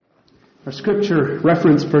Our scripture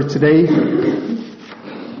reference for today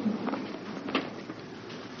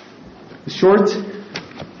is short,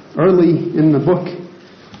 early in the book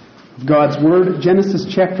of God's Word, Genesis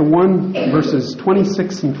chapter 1, verses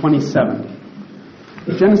 26 and 27.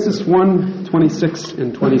 Genesis 1, 26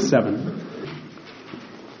 and 27.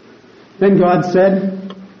 Then God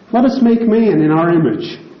said, "Let us make man in our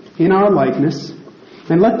image, in our likeness,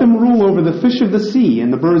 and let them rule over the fish of the sea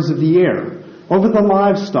and the birds of the air, over the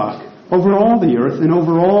livestock, over all the earth, and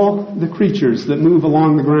over all the creatures that move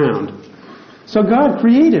along the ground." So God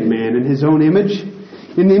created man in his own image.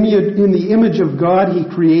 In the image of God he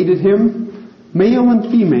created him. Male and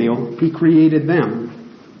female he created them.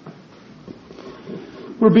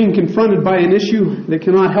 We're being confronted by an issue that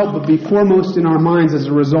cannot help but be foremost in our minds as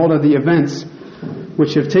a result of the events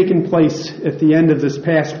which have taken place at the end of this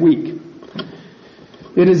past week.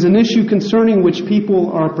 It is an issue concerning which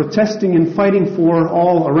people are protesting and fighting for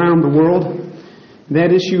all around the world.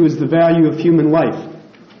 That issue is the value of human life.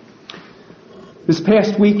 This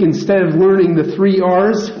past week, instead of learning the 3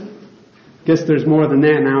 R's, guess there's more than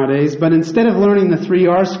that nowadays, but instead of learning the 3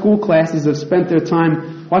 R's, school classes have spent their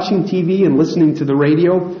time watching TV and listening to the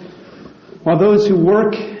radio, while those who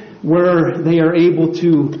work where they are able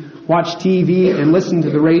to watch TV and listen to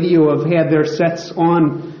the radio have had their sets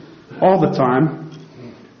on all the time.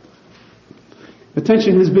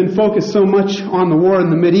 Attention has been focused so much on the war in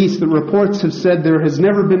the Mideast that reports have said there has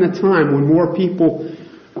never been a time when more people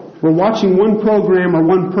were watching one program or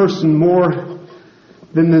one person more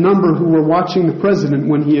than the number who were watching the president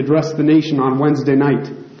when he addressed the nation on Wednesday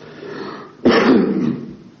night.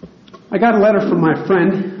 I got a letter from my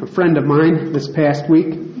friend, a friend of mine, this past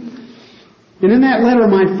week. And in that letter,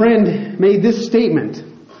 my friend made this statement.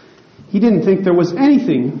 He didn't think there was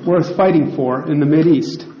anything worth fighting for in the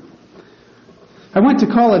Mideast. I went to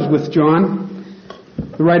college with John,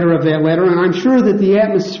 the writer of that letter, and I'm sure that the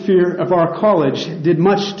atmosphere of our college did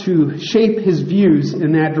much to shape his views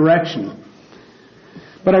in that direction.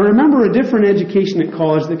 But I remember a different education at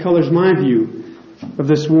college that colors my view of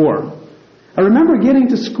this war. I remember getting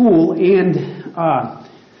to school and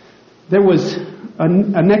there was a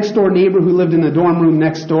next-door neighbor who lived in the dorm room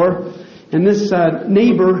next door, and this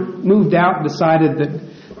neighbor moved out and decided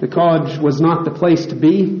that the college was not the place to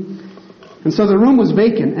be. And so the room was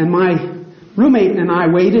vacant, and my roommate and I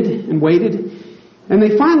waited, and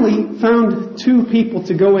they finally found 2 people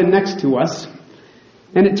to go in next to us,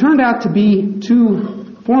 and it turned out to be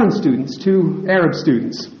 2 foreign students, 2 Arab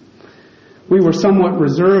students. We were somewhat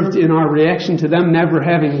reserved in our reaction to them, never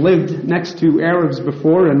having lived next to Arabs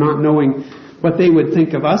before and not knowing what they would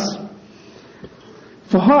think of us.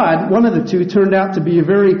 Fahad, one of the 2, turned out to be a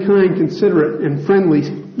very kind, considerate, and friendly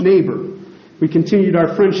neighbor. We continued our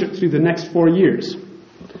friendship through the next 4 years.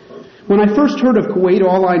 When I first heard of Kuwait,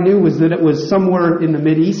 all I knew was that it was somewhere in the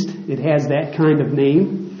Mideast. It has that kind of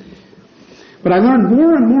name. But I learned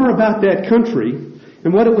more and more about that country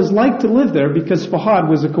and what it was like to live there because Fahad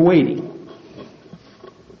was a Kuwaiti.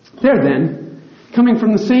 There then, coming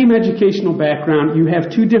from the same educational background, you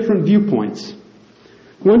have 2 different viewpoints.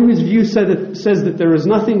 One whose view says that there is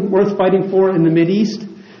nothing worth fighting for in the Mideast,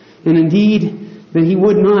 and indeed that he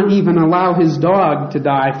would not even allow his dog to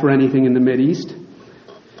die for anything in the Mideast.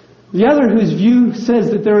 The other whose view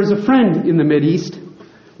says that there is a friend in the Mideast,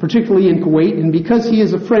 particularly in Kuwait, and because he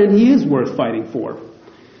is a friend, he is worth fighting for.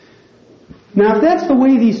 Now, if that's the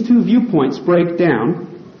way these 2 viewpoints break down,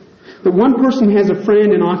 that one person has a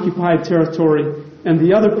friend in occupied territory and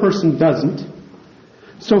the other person doesn't,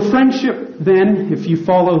 so friendship then, if you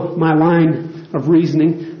follow my line of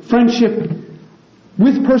reasoning, friendship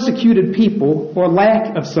with persecuted people, or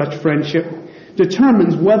lack of such friendship,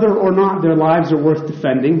 determines whether or not their lives are worth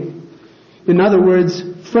defending. In other words,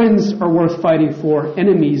 friends are worth fighting for,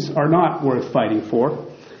 enemies are not worth fighting for.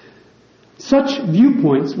 Such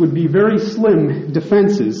viewpoints would be very slim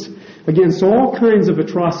defenses against all kinds of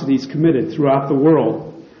atrocities committed throughout the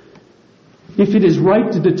world. If it is right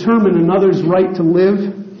to determine another's right to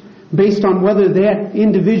live based on whether that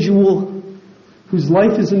individual whose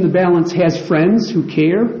life is in the balance has friends who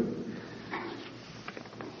care,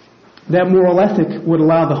 that moral ethic would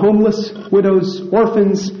allow the homeless, widows,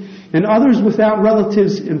 orphans, and others without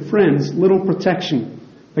relatives and friends little protection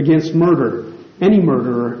against murder, any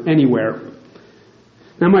murderer, anywhere.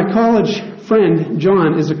 Now, my college friend,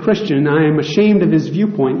 John, is a Christian, and I am ashamed of his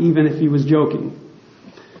viewpoint, even if he was joking.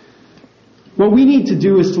 What we need to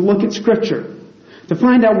do is to look at Scripture, to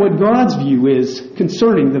find out what God's view is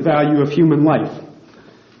concerning the value of human life.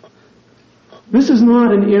 This is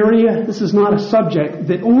not an area, this is not a subject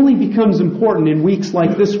that only becomes important in weeks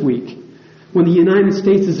like this week, when the United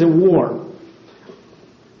States is at war.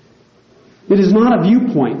 It is not a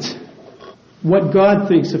viewpoint, what God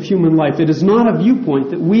thinks of human life. It is not a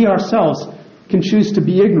viewpoint that we ourselves can choose to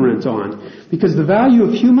be ignorant on, because the value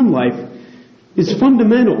of human life is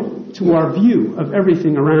fundamental to our view of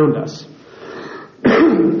everything around us.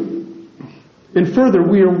 And further,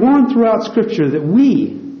 we are warned throughout Scripture that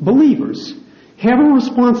we, believers, have a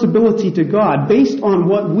responsibility to God based on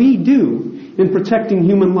what we do in protecting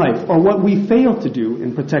human life, or what we fail to do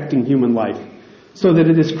in protecting human life, so that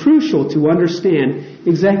it is crucial to understand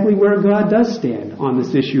exactly where God does stand on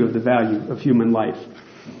this issue of the value of human life.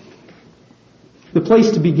 The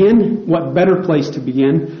place to begin, what better place to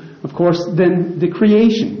begin, of course, than the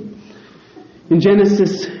creation. In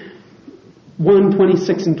Genesis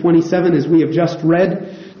 1:26 and 27, as we have just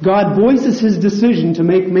read, God voices His decision to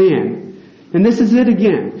make man. And this is it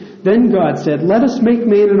again. Then God said, "Let us make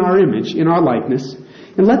man in our image, in our likeness,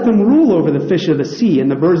 and let them rule over the fish of the sea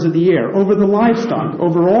and the birds of the air, over the livestock,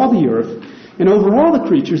 over all the earth, and over all the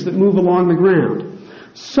creatures that move along the ground."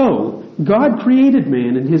 So, God created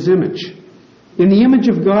man in His image. In the image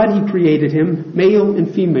of God He created him, male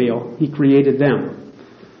and female He created them.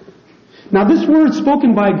 Now this word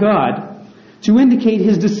spoken by God to indicate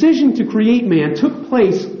His decision to create man took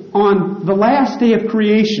place on the last day of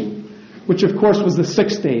creation, which of course was the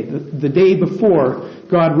sixth day, the day before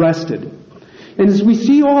God rested. And as we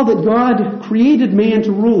see all that God created man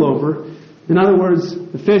to rule over, in other words,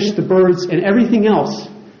 the fish, the birds, and everything else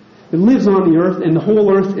that lives on the earth and the whole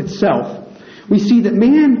earth itself, we see that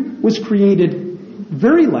man was created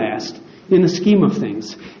very last in the scheme of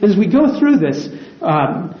things. As we go through this,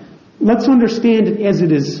 let's understand it as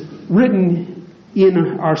it is written in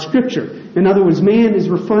our Scripture. In other words, man is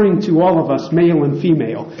referring to all of us, male and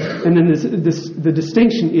female. And then the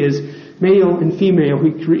distinction is male and female,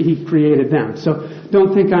 He created them. So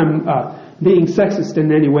don't think I'm being sexist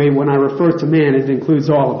in any way when I refer to man. It includes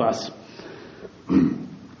all of us.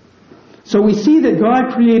 So we see that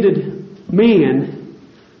God created man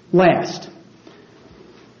last.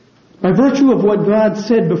 By virtue of what God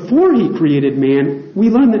said before He created man, we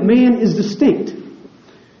learn that man is distinct.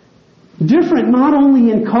 Different not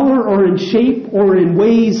only in color or in shape or in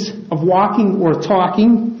ways of walking or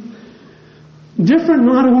talking. Different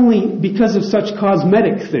not only because of such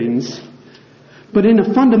cosmetic things, but in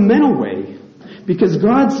a fundamental way. Because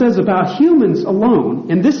God says about humans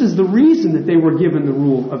alone, and this is the reason that they were given the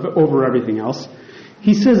rule over everything else,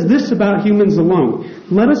 He says this about humans alone: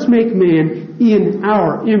 "Let us make man in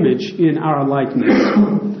our image, in our likeness."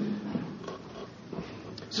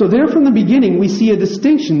 So there from the beginning we see a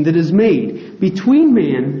distinction that is made between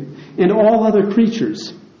man and all other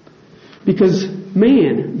creatures, because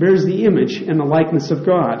man bears the image and the likeness of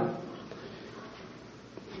God.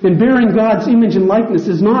 And bearing God's image and likeness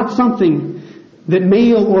is not something that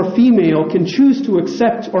male or female can choose to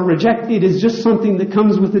accept or reject. It is just something that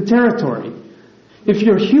comes with the territory. If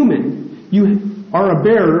you're human, you are a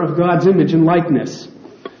bearer of God's image and likeness.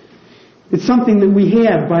 It's something that we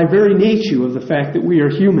have by very nature of the fact that we are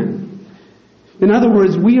human. In other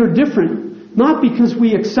words, we are different, not because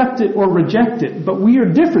we accept it or reject it, but we are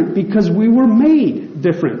different because we were made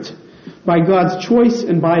different by God's choice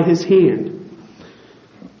and by His hand.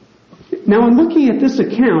 Now, in looking at this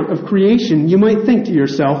account of creation, you might think to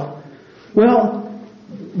yourself, well,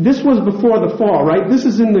 this was before the fall, right? This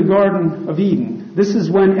is in the Garden of Eden. This is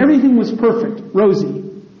when everything was perfect, rosy.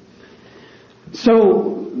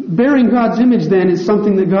 So, bearing God's image then is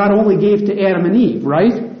something that God only gave to Adam and Eve,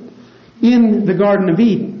 right? In the Garden of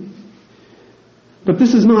Eden. But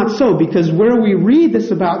this is not so, because where we read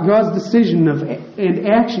this about God's decision and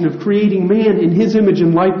action of creating man in His image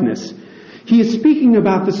and likeness, He is speaking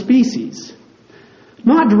about the species,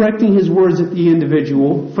 not directing His words at the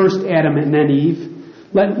individual, first Adam and then Eve.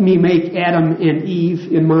 "Let me make Adam and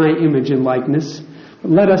Eve in my image and likeness.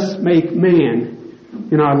 Let us make man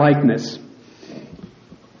in our likeness."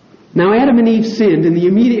 Now Adam and Eve sinned, and the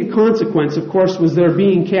immediate consequence, of course, was their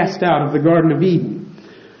being cast out of the Garden of Eden.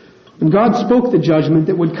 And God spoke the judgment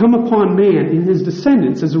that would come upon man and his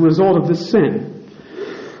descendants as a result of this sin.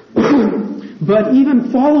 But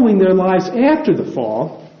even following their lives after the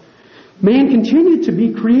fall, man continued to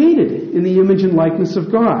be created in the image and likeness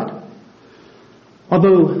of God.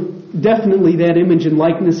 Although definitely that image and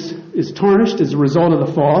likeness is tarnished as a result of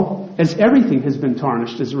the fall, as everything has been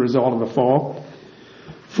tarnished as a result of the fall.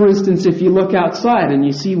 For instance, if you look outside and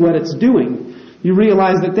you see what it's doing, you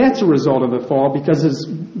realize that that's a result of the fall, because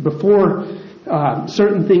before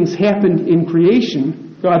certain things happened in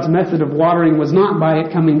creation, God's method of watering was not by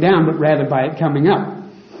it coming down, but rather by it coming up.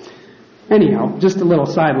 Anyhow, just a little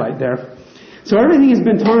sidelight there. So everything has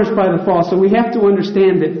been tarnished by the fall, so we have to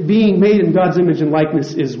understand that being made in God's image and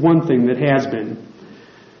likeness is one thing that has been.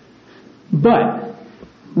 But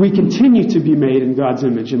we continue to be made in God's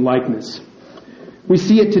image and likeness. We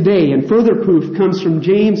see it today, and further proof comes from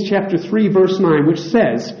James chapter 3, verse 9, which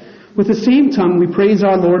says, "With the same tongue we praise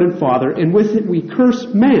our Lord and Father, and with it we curse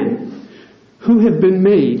men who have been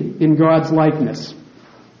made in God's likeness."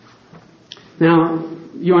 Now,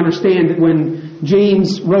 you understand that when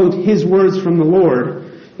James wrote his words from the Lord,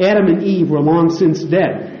 Adam and Eve were long since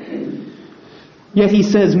dead. Yet he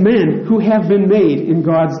says men who have been made in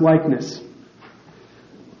God's likeness.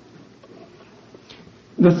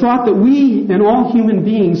 The thought that we and all human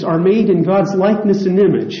beings are made in God's likeness and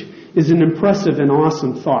image is an impressive and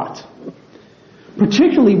awesome thought.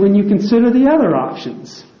 Particularly when you consider the other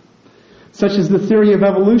options, such as the theory of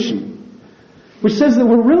evolution, which says that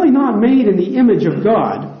we're really not made in the image of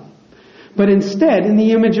God, but instead in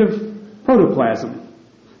the image of protoplasm,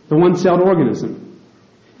 the one-celled organism,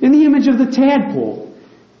 in the image of the tadpole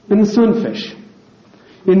and the sunfish,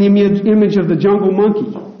 in the image of the jungle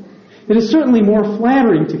monkey. It is certainly more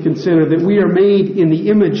flattering to consider that we are made in the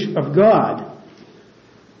image of God.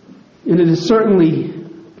 And it is certainly,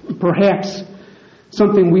 perhaps,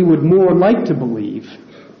 something we would more like to believe.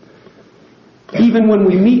 Even when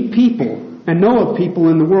we meet people and know of people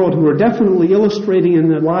in the world who are definitely illustrating in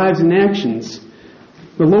their lives and actions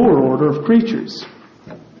the lower order of creatures.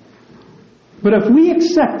 But if we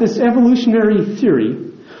accept this evolutionary theory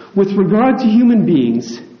with regard to human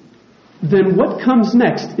beings, then what comes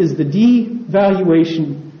next is the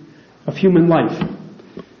devaluation of human life.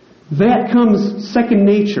 That comes second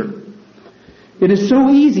nature. It is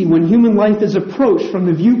so easy when human life is approached from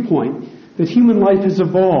the viewpoint that human life has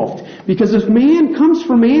evolved. Because if man comes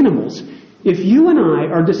from animals, if you and I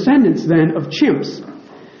are descendants then of chimps,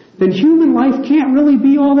 then human life can't really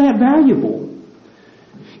be all that valuable.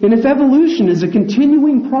 And if evolution is a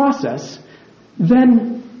continuing process,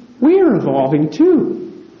 then we're evolving too.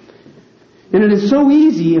 And it is so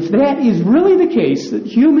easy, if that is really the case, that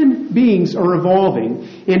human beings are evolving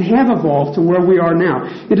and have evolved to where we are now.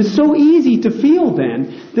 It is so easy to feel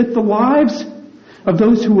then that the lives of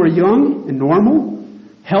those who are young and normal,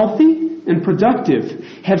 healthy and productive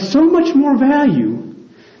have so much more value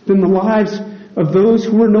than the lives of those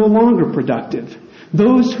who are no longer productive.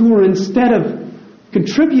 Those who are, instead of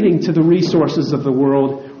contributing to the resources of the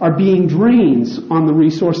world, are being drains on the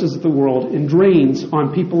resources of the world and drains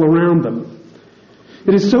on people around them.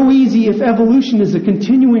 It is so easy, if evolution is a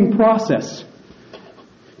continuing process,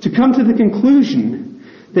 to come to the conclusion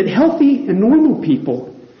that healthy and normal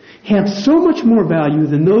people have so much more value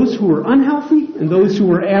than those who are unhealthy and those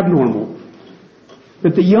who are abnormal.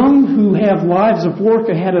 That the young who have lives of work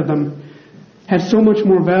ahead of them have so much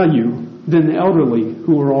more value than the elderly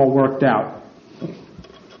who are all worked out.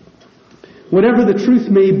 Whatever the truth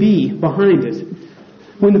may be behind it,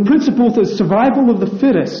 when the principle of the survival of the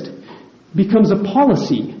fittest becomes a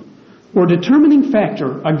policy or determining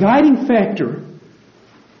factor, a guiding factor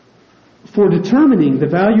for determining the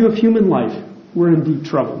value of human life, we're in deep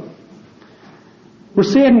trouble. We're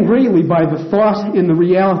saddened greatly by the thought and the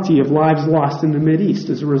reality of lives lost in the Mideast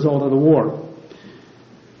as a result of the war.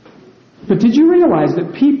 But did you realize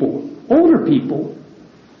that people, older people,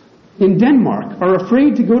 in Denmark are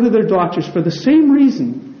afraid to go to their doctors for the same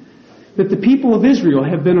reason that the people of Israel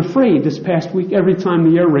have been afraid this past week every time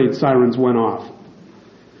the air raid sirens went off?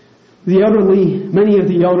 The elderly, many of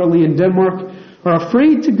the elderly in Denmark are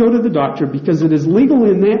afraid to go to the doctor because it is legal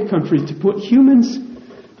in that country to put humans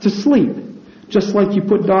to sleep, just like you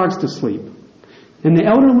put dogs to sleep. And the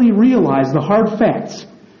elderly realize the hard facts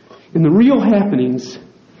and the real happenings.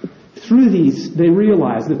 Through these, they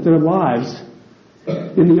realize that their lives,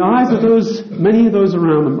 in the eyes of many of those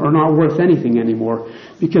around them, are not worth anything anymore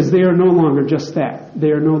because they are no longer just that.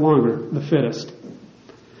 They are no longer the fittest.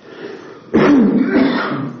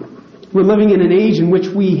 We're living in an age in which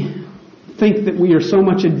we think that we are so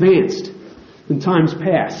much advanced in times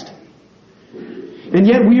past. And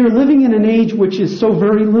yet we are living in an age which is so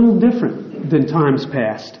very little different than times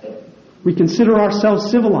past. We consider ourselves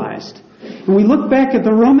civilized. And we look back at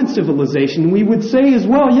the Roman civilization, and we would say as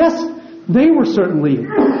well, yes, they were certainly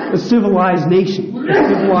a civilized nation, a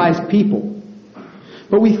civilized people.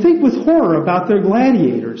 But we think with horror about their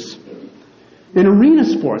gladiators and arena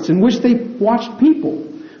sports in which they watched people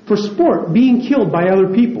for sport being killed by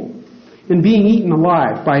other people and being eaten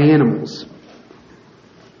alive by animals.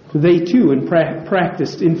 They too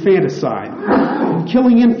practiced infanticide,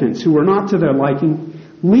 killing infants who were not to their liking,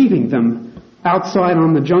 leaving them outside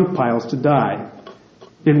on the junk piles to die.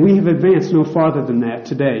 And we have advanced no farther than that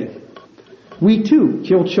today. We too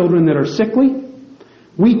kill children that are sickly.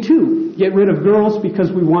 We too get rid of girls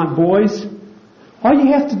because we want boys. All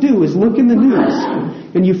you have to do is look in the news,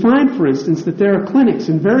 and you find, for instance, that there are clinics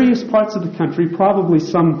in various parts of the country, probably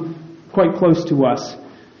some quite close to us,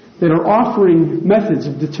 that are offering methods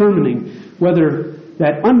of determining whether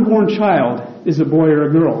that unborn child is a boy or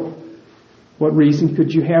a girl. What reason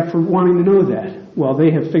could you have for wanting to know that? Well,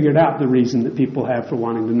 they have figured out the reason that people have for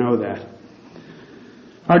wanting to know that.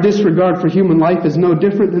 Our disregard for human life is no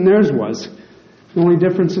different than theirs was. The only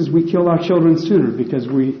difference is we kill our children sooner because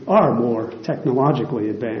we are more technologically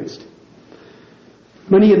advanced.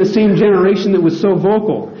 Many of the same generation that was so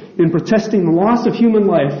vocal in protesting the loss of human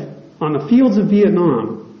life on the fields of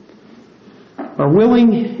Vietnam are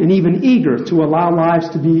willing and even eager to allow lives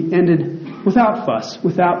to be ended without fuss,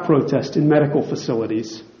 without protest in medical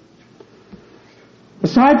facilities.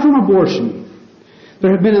 Aside from abortion,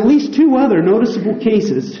 there have been at least 2 other noticeable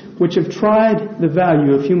cases which have tried the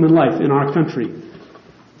value of human life in our country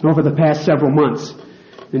over the past several months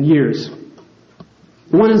and years.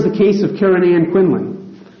 One is the case of Karen Ann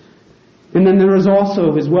Quinlan. And then there is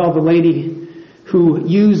also, as well, the lady who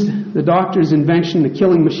used the doctor's invention, the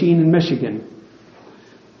killing machine in Michigan.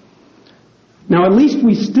 Now, at least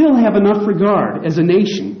we still have enough regard as a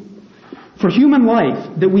nation for human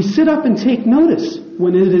life that we sit up and take notice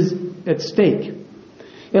when it is at stake.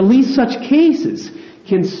 At least such cases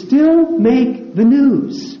can still make the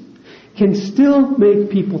news, can still make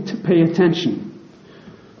people pay attention.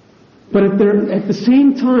 But at the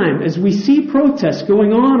same time, as we see protests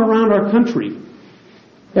going on around our country,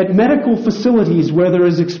 at medical facilities where there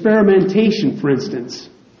is experimentation, for instance,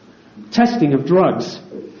 testing of drugs,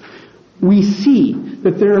 we see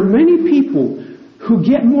that there are many people who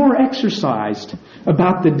get more exercised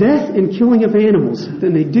about the death and killing of animals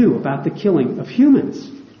than they do about the killing of humans.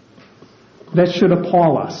 That should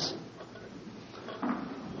appall us.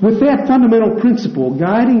 With that fundamental principle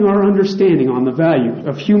guiding our understanding on the value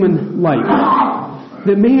of human life,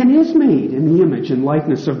 that man is made in the image and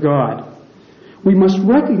likeness of God, we must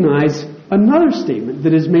recognize another statement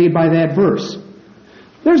that is made by that verse.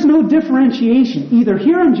 There's no differentiation either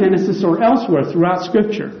here in Genesis or elsewhere throughout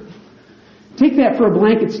Scripture. Take that for a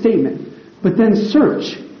blanket statement, but then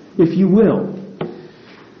search, if you will.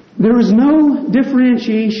 There is no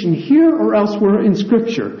differentiation here or elsewhere in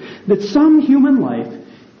Scripture that some human life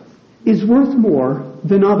is worth more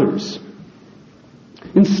than others.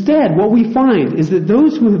 Instead, what we find is that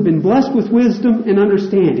those who have been blessed with wisdom and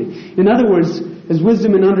understanding, in other words, as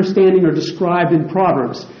wisdom and understanding are described in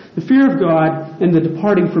Proverbs, the fear of God and the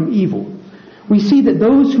departing from evil, we see that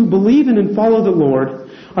those who believe in and follow the Lord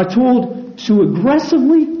are told to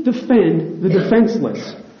aggressively defend the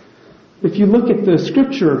defenseless. If you look at the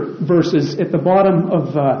scripture verses at the bottom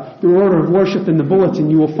of your order of worship in the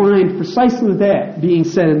bulletin, you will find precisely that being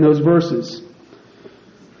said in those verses.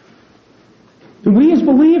 And we as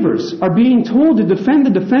believers are being told to defend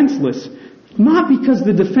the defenseless, not because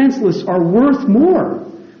the defenseless are worth more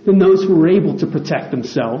than those who are able to protect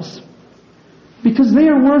themselves, because they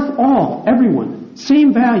are worth all, everyone,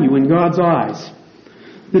 same value in God's eyes.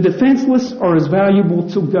 The defenseless are as valuable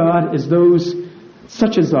to God as those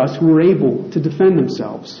such as us who are able to defend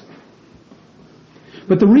themselves.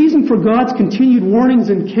 But the reason for God's continued warnings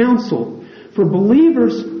and counsel for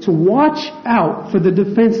believers to watch out for the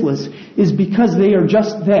defenseless is because they are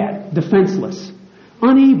just that, defenseless,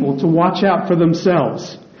 unable to watch out for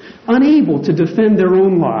themselves, unable to defend their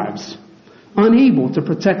own lives, unable to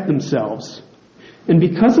protect themselves. And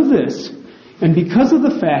because of this, and because of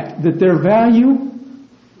the fact that their value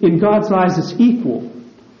in God's eyes is equal,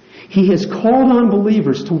 He has called on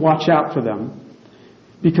believers to watch out for them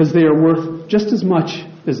because they are worth just as much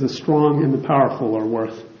as the strong and the powerful are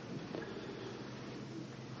worth.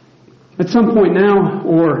 At some point now,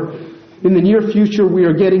 or in the near future, we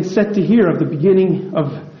are getting set to hear of the beginning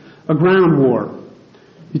of a ground war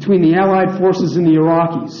between the Allied forces and the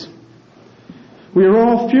Iraqis. We are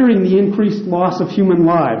all fearing the increased loss of human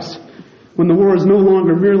lives when the war is no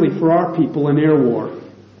longer merely for our people an air war.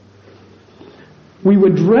 We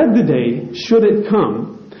would dread the day, should it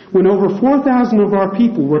come, when over 4,000 of our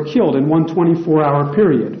people were killed in one 24-hour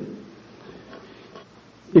period.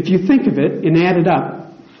 If you think of it and add it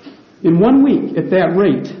up, in 1 week at that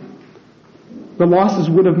rate, the losses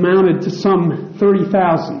would have mounted to some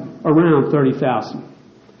 30,000, around 30,000.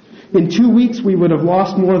 In 2 weeks, we would have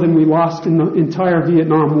lost more than we lost in the entire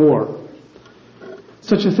Vietnam War.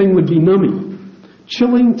 Such a thing would be numbing,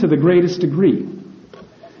 chilling to the greatest degree.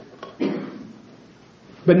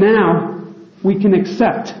 But now, we can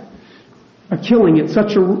accept a killing at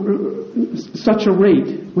such a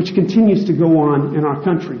rate which continues to go on in our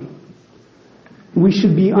country. We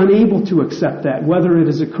should be unable to accept that, whether it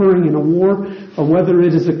is occurring in a war or whether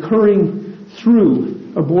it is occurring through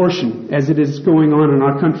abortion, as it is going on in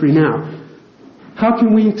our country now. How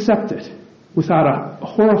can we accept it without a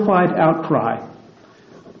horrified outcry?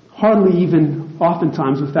 Hardly even,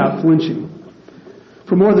 oftentimes, without flinching.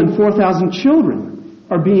 For more than 4,000 children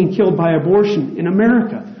are being killed by abortion in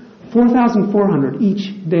America. 4,400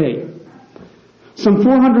 each day. Some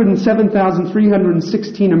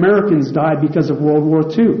 407,316 Americans died because of World War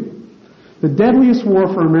II, the deadliest war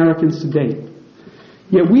for Americans to date.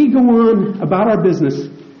 Yet we go on about our business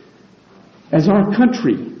as our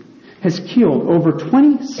country has killed over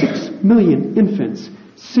 26 million infants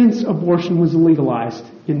since abortion was legalized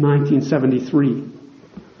in 1973.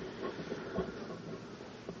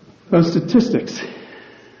 Those statistics,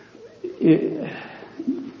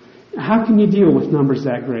 how can you deal with numbers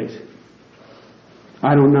that great?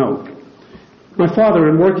 I don't know. My father,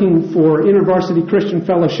 in working for InterVarsity Christian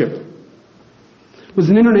Fellowship, was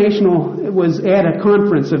at a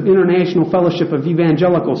conference of International Fellowship of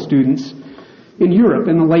Evangelical Students in Europe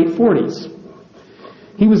in the late 40s.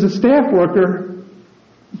 He was a staff worker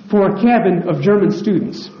for a cabin of German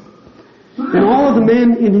students. And all of the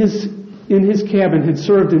men in his cabin had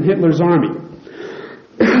served in Hitler's army.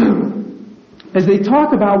 As they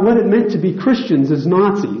talk about what it meant to be Christians as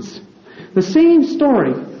Nazis, the same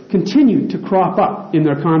story continued to crop up in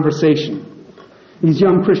their conversation. These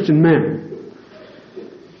young Christian men.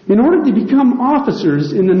 In order to become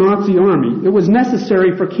officers in the Nazi army, it was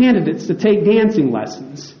necessary for candidates to take dancing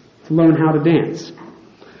lessons to learn how to dance.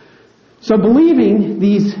 So believing,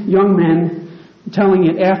 these young men, telling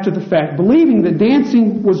it after the fact, believing that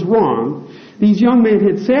dancing was wrong, these young men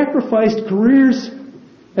had sacrificed careers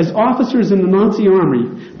as officers in the Nazi army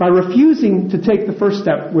by refusing to take the first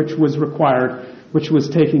step which was required, which was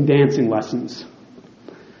taking dancing lessons.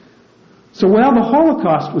 So while the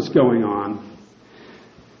Holocaust was going on,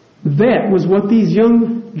 that was what these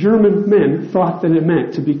young German men thought that it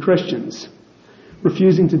meant to be Christians,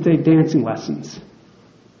 refusing to take dancing lessons.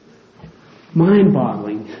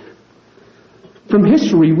 Mind-boggling. From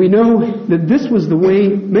history, we know that this was the way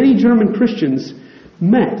many German Christians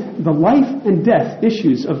met the life and death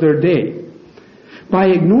issues of their day. By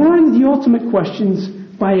ignoring the ultimate questions,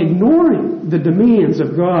 by ignoring the demands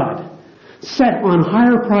of God, set on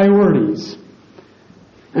higher priorities,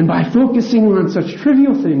 and by focusing on such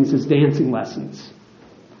trivial things as dancing lessons,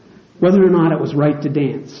 whether or not it was right to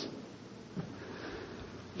dance.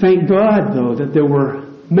 Thank God, though, that there were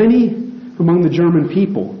many among the German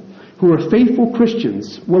people who were faithful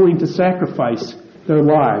Christians willing to sacrifice their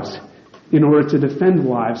lives in order to defend the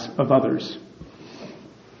lives of others.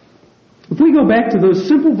 If we go back to those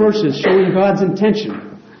simple verses showing God's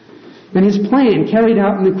intention and His plan carried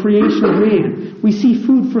out in the creation of man, we see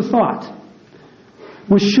food for thought,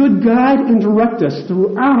 which should guide and direct us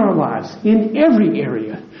throughout our lives in every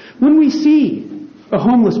area. When we see a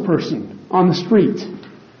homeless person on the street,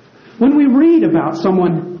 when we read about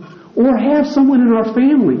someone or have someone in our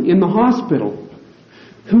family in the hospital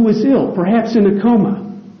who is ill, perhaps in a coma,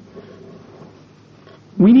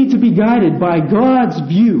 we need to be guided by God's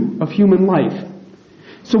view of human life.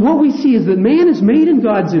 So what we see is that man is made in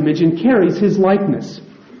God's image and carries His likeness.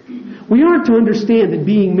 We aren't to understand that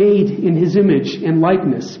being made in His image and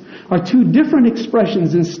likeness are two different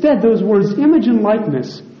expressions. Instead, those words, image and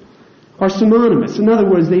likeness, are synonymous. In other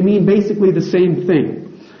words, they mean basically the same thing.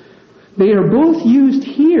 They are both used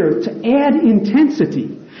here to add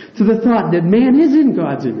intensity to the thought that man is in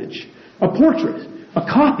God's image, a portrait, a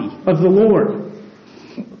copy of the Lord.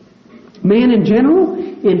 Man in general,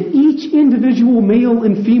 and each individual male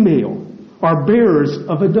and female, are bearers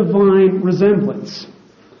of a divine resemblance.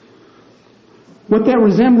 What that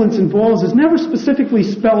resemblance involves is never specifically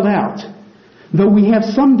spelled out, though we have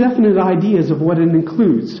some definite ideas of what it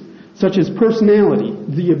includes, such as personality,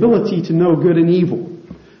 the ability to know good and evil,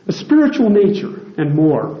 a spiritual nature, and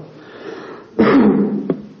more.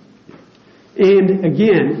 And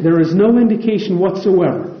again, there is no indication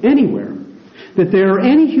whatsoever, anywhere, that there are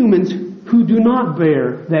any humans who do not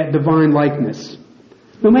bear that divine likeness.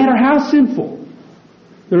 No matter how sinful,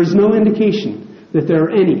 there is no indication that there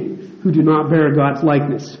are any who do not bear God's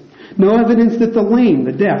likeness. No evidence that the lame,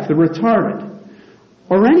 the deaf, the retarded,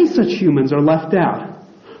 or any such humans are left out,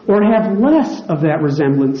 or have less of that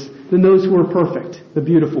resemblance than those who are perfect, the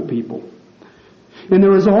beautiful people. And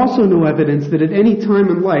there is also no evidence that at any time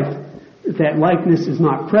in life that likeness is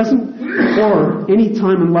not present, or any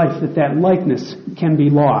time in life that likeness can be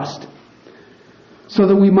lost. So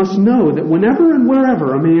that we must know that whenever and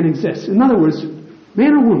wherever a man exists, in other words,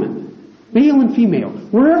 man or woman, male and female,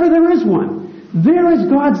 wherever there is one, there is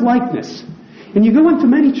God's likeness. And you go into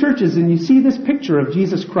many churches and you see this picture of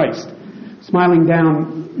Jesus Christ smiling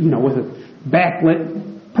down, with a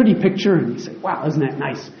backlit, pretty picture, and you say, wow, isn't that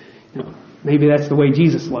nice? Maybe that's the way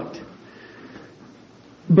Jesus looked.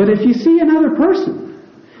 But if you see another person,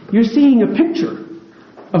 you're seeing a picture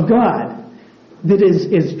of God that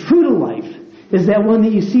is true to life, is that one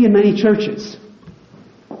that you see in many churches,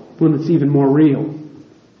 one that's even more real.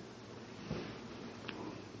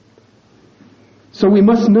 So we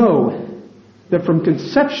must know that from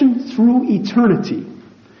conception through eternity,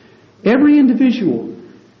 every individual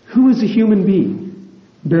who is a human being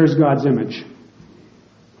bears God's image.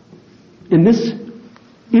 And this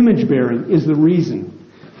image bearing is the reason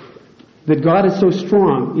that God is so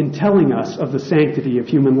strong in telling us of the sanctity of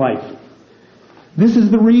human life. This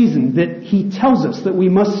is the reason that He tells us that we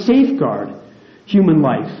must safeguard human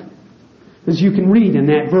life, as you can read in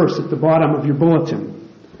that verse at the bottom of your bulletin.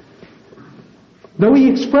 Though He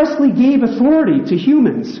expressly gave authority to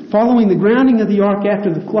humans following the grounding of the ark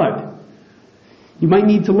after the flood. You might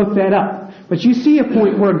need to look that up. But you see a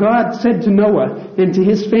point where God said to Noah and to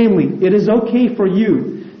his family, it is okay for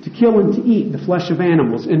you to kill and to eat the flesh of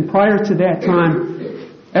animals. And prior to that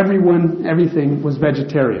time, everything was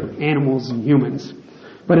vegetarian, animals and humans.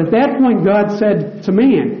 But at that point, God said to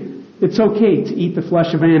man, it's okay to eat the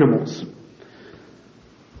flesh of animals.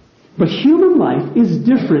 But human life is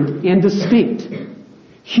different and distinct.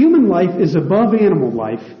 Human life is above animal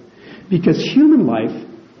life because human life,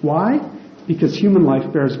 why? Because human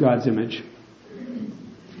life bears God's image.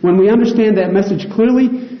 When we understand that message clearly,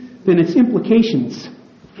 then its implications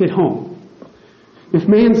hit home. If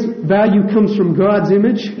man's value comes from God's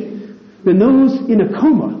image, then those in a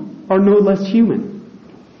coma are no less human.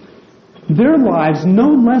 Their lives no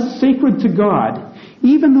less sacred to God,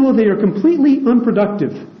 even though they are completely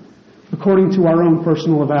unproductive, according to our own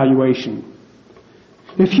personal evaluation.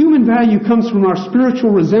 If human value comes from our spiritual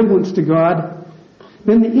resemblance to God,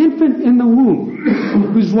 then the infant in the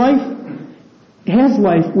womb, whose life has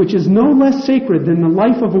life which is no less sacred than the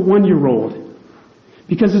life of a 1-year-old.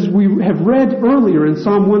 Because as we have read earlier in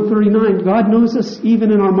Psalm 139, God knows us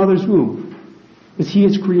even in our mother's womb, as He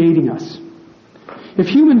is creating us. If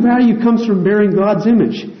human value comes from bearing God's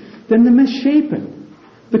image, then the misshapen,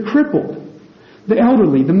 the crippled, the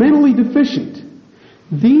elderly, the mentally deficient,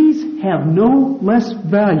 these have no less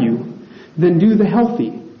value than do the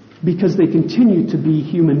healthy, because they continue to be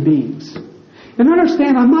human beings. And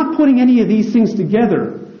understand, I'm not putting any of these things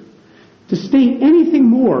together to state anything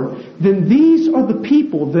more than these are the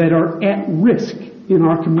people that are at risk in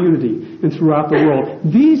our community and throughout the world.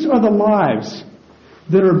 These are the lives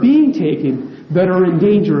that are being taken, that are in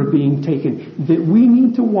danger of being taken, that we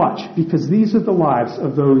need to watch, because these are the lives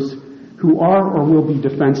of those who are or will be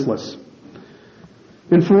defenseless.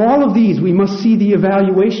 And for all of these, we must see the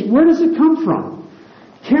evaluation. Where does it come from?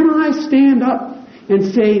 Can I stand up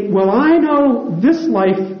and say, well, I know this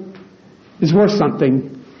life is worth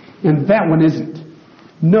something and that one isn't?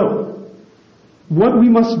 No. What we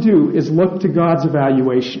must do is look to God's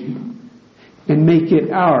evaluation and make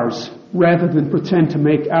it ours rather than pretend to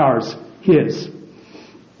make ours His.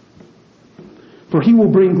 For He will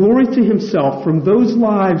bring glory to Himself from those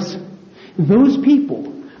lives, those people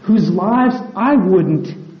whose lives I wouldn't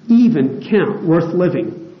even count worth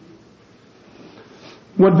living.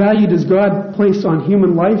 What value does God place on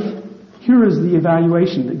human life? Here is the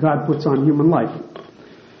evaluation that God puts on human life.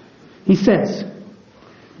 He says,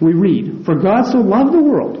 we read, for God so loved the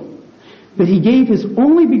world that He gave His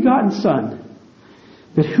only begotten Son,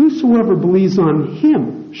 that whosoever believes on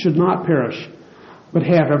Him should not perish, but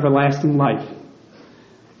have everlasting life.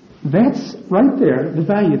 That's right there, the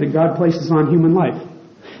value that God places on human life.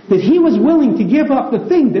 That He was willing to give up the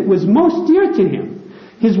thing that was most dear to Him,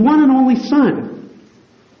 His one and only Son,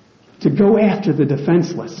 to go after the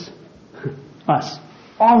defenseless. Us.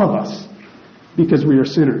 All of us. Because we are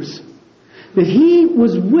sinners. That He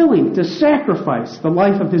was willing to sacrifice the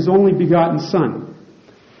life of His only begotten Son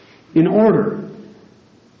in order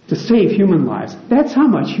to save human lives. That's how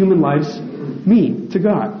much human lives mean to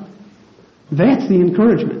God. That's the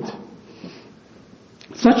encouragement.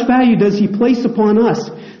 Such value does He place upon us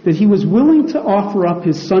that He was willing to offer up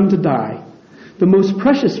His Son to die, the most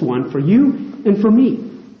precious one for you and for me.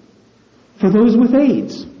 For those with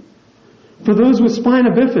AIDS, for those with spina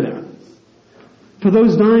bifida, for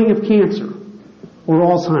those dying of cancer or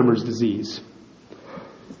Alzheimer's disease.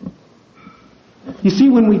 You see,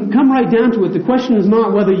 when we come right down to it, the question is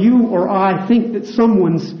not whether you or I think that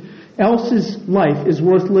someone else's life is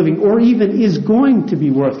worth living or even is going to be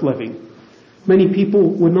worth living. Many people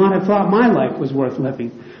would not have thought my life was worth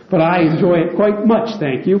living, but I enjoy it quite much,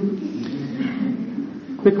 thank you.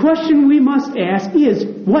 The question we must ask is,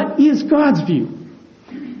 what is God's view?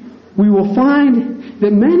 We will find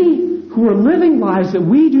that many who are living lives that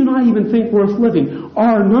we do not even think worth living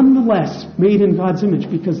are nonetheless made in God's image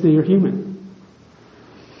because they are human.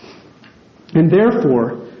 And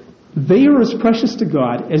therefore, they are as precious to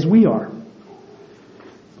God as we are.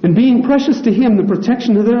 And being precious to Him, the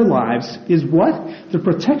protection of their lives is what? The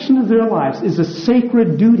protection of their lives is a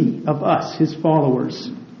sacred duty of us, His followers.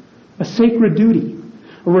 A sacred duty.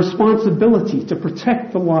 A responsibility to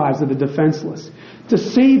protect the lives of the defenseless. To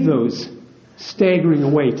save those staggering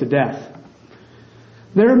away to death.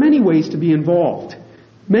 There are many ways to be involved.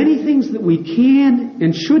 Many things that we can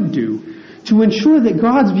and should do to ensure that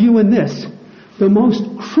God's view in this, the most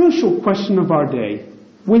crucial question of our day,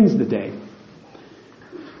 wins the day.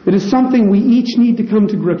 It is something we each need to come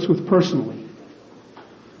to grips with personally.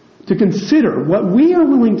 To consider what we are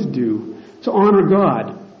willing to do to honor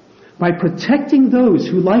God by protecting those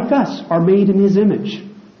who, like us, are made in His image.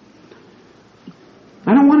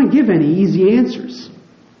 I don't want to give any easy answers.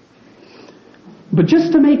 But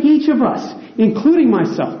just to make each of us, including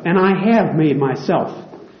myself, and I have made myself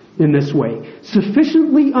in this way,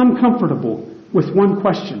 sufficiently uncomfortable with one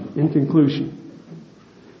question in conclusion.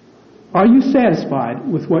 Are you satisfied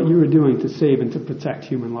with what you are doing to save and to protect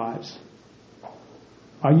human lives?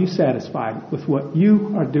 Are you satisfied with what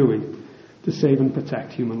you are doing to save and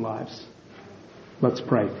protect human lives? Let's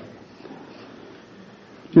pray.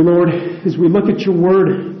 Dear Lord, as we look at your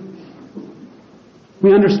word,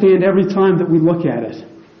 we understand every time that we look at it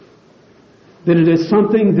that it is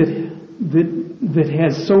something that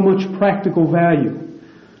has so much practical value,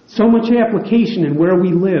 so much application in where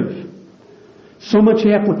we live, so much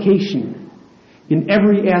application in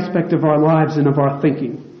every aspect of our lives and of our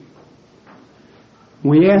thinking.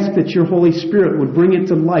 We ask that your Holy Spirit would bring it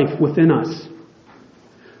to life within us.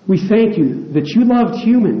 We thank you that you loved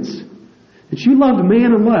humans, that you loved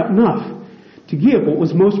man enough to give what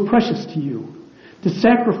was most precious to you, to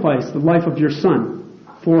sacrifice the life of your Son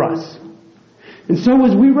for us. And so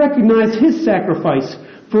as we recognize His sacrifice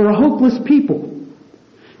for a hopeless people,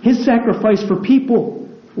 His sacrifice for people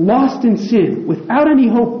lost in sin, without any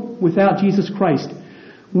hope, without Jesus Christ,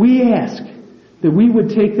 we ask that we would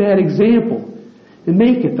take that example and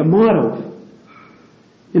make it the motto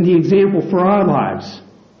and the example for our lives.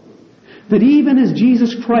 That even as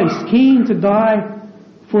Jesus Christ came to die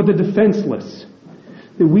for the defenseless,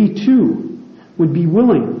 that we too would be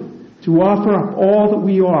willing to offer up all that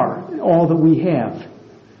we are, all that we have,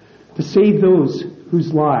 to save those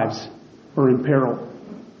whose lives are in peril.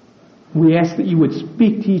 We ask that you would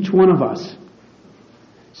speak to each one of us.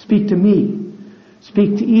 Speak to me.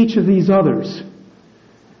 Speak to each of these others.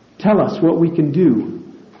 Tell us what we can do.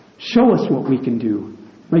 Show us what we can do.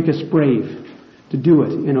 Make us brave to do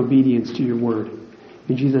it in obedience to your word.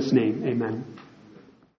 In Jesus' name, amen.